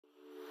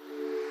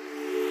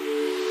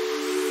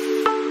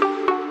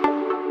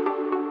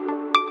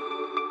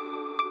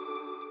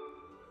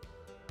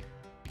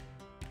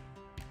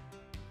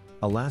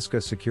Alaska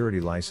Security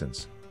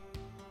License.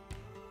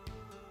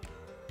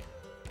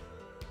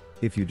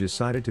 If you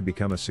decided to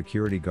become a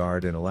security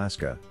guard in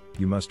Alaska,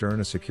 you must earn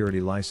a security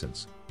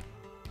license.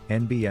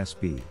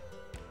 NBSB.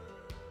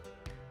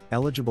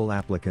 Eligible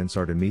applicants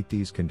are to meet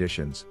these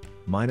conditions,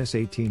 minus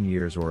 18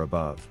 years or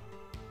above.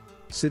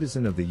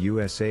 Citizen of the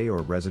USA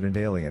or resident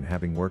alien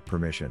having work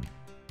permission.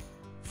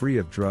 Free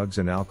of drugs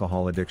and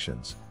alcohol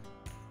addictions.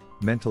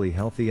 Mentally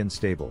healthy and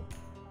stable.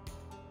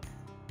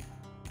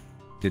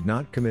 Did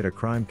not commit a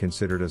crime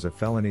considered as a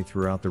felony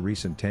throughout the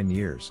recent 10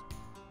 years.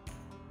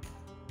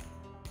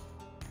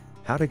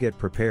 How to get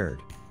prepared?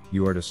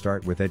 You are to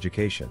start with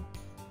education.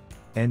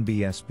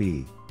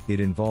 NBSB, it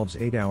involves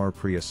 8-hour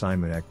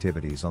pre-assignment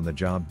activities on the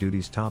job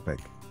duties topic.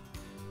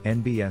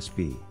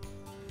 NBSB.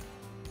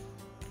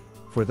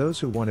 For those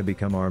who want to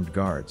become armed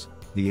guards,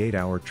 the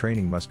 8-hour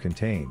training must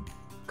contain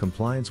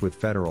compliance with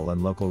federal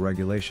and local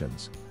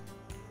regulations,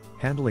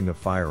 handling of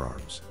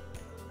firearms,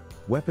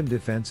 weapon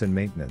defense and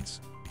maintenance.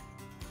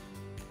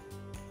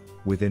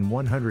 Within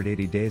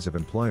 180 days of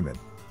employment,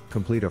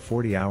 complete a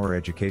 40-hour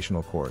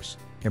educational course,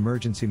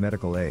 emergency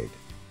medical aid,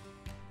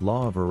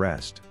 law of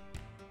arrest,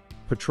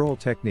 patrol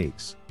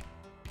techniques,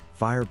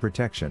 fire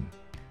protection,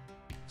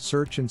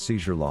 search and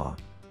seizure law,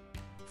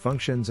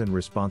 functions and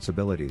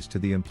responsibilities to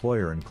the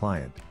employer and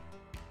client.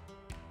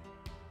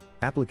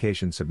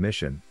 Application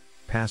submission,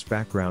 pass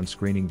background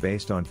screening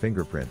based on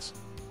fingerprints.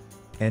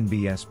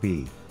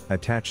 NBSB,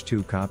 attach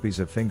 2 copies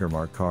of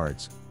fingermark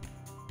cards.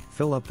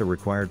 Fill up the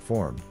required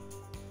form.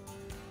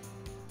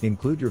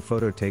 Include your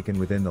photo taken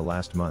within the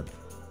last month.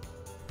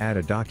 Add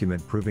a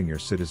document proving your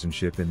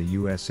citizenship in the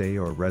USA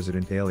or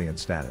resident alien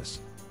status.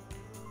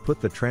 Put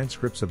the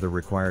transcripts of the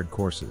required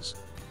courses.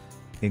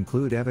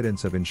 Include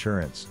evidence of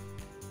insurance.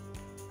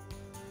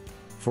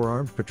 For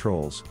armed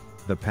patrols,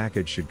 the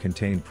package should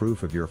contain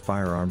proof of your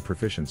firearm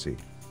proficiency.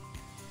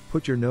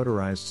 Put your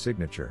notarized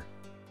signature.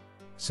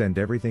 Send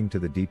everything to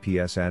the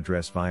DPS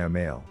address via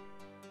mail.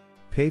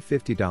 Pay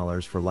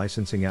 $50 for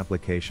licensing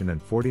application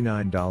and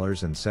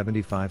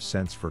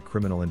 $49.75 for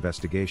criminal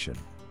investigation.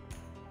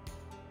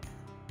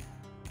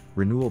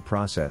 Renewal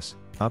process,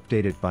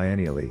 update it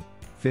biennially,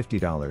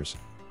 $50,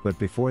 but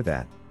before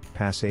that,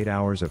 pass 8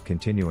 hours of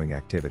continuing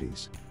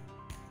activities.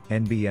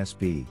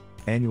 NBSB,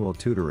 annual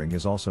tutoring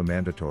is also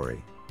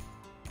mandatory.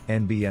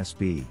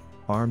 NBSB,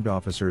 armed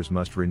officers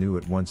must renew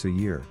it once a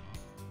year.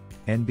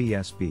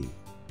 NBSB.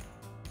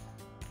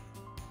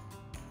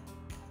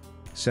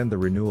 Send the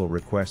renewal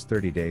request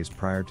 30 days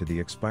prior to the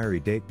expiry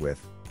date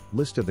with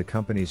list of the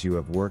companies you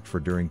have worked for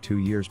during 2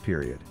 years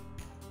period.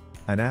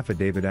 An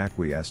affidavit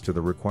acquiesce to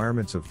the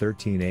requirements of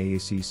 13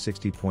 AAC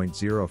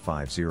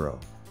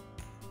 60.050.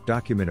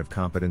 Document of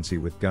competency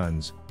with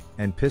guns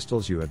and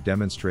pistols you have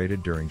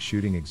demonstrated during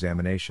shooting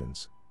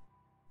examinations.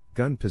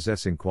 Gun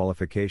possessing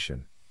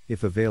qualification,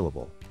 if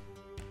available.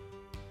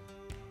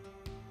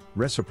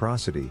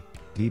 Reciprocity,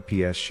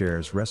 DPS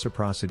shares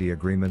reciprocity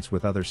agreements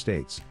with other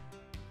states.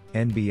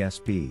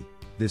 NBSB,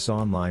 this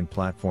online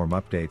platform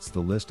updates the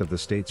list of the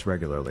states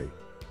regularly.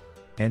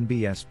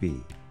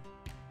 NBSB.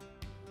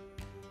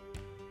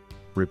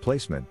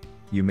 Replacement,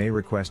 you may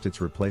request its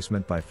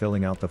replacement by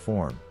filling out the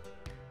form.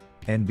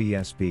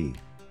 NBSB,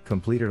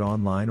 complete it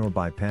online or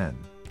by pen.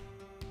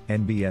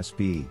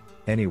 NBSB,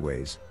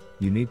 anyways,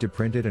 you need to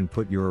print it and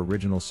put your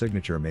original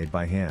signature made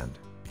by hand.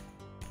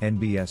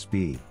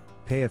 NBSB,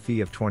 pay a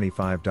fee of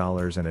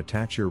 $25 and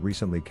attach your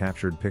recently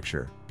captured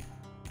picture.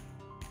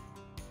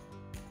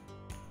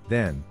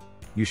 Then,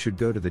 you should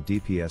go to the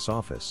DPS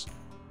office.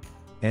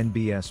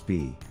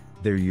 NBSB,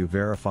 there you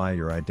verify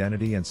your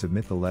identity and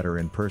submit the letter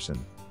in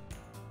person.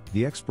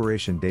 The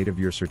expiration date of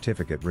your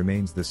certificate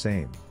remains the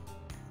same.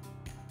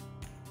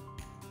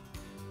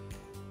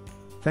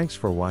 Thanks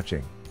for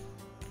watching.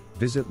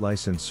 Visit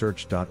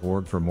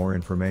licensesearch.org for more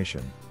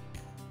information.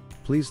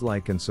 Please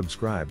like and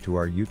subscribe to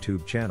our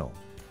YouTube channel.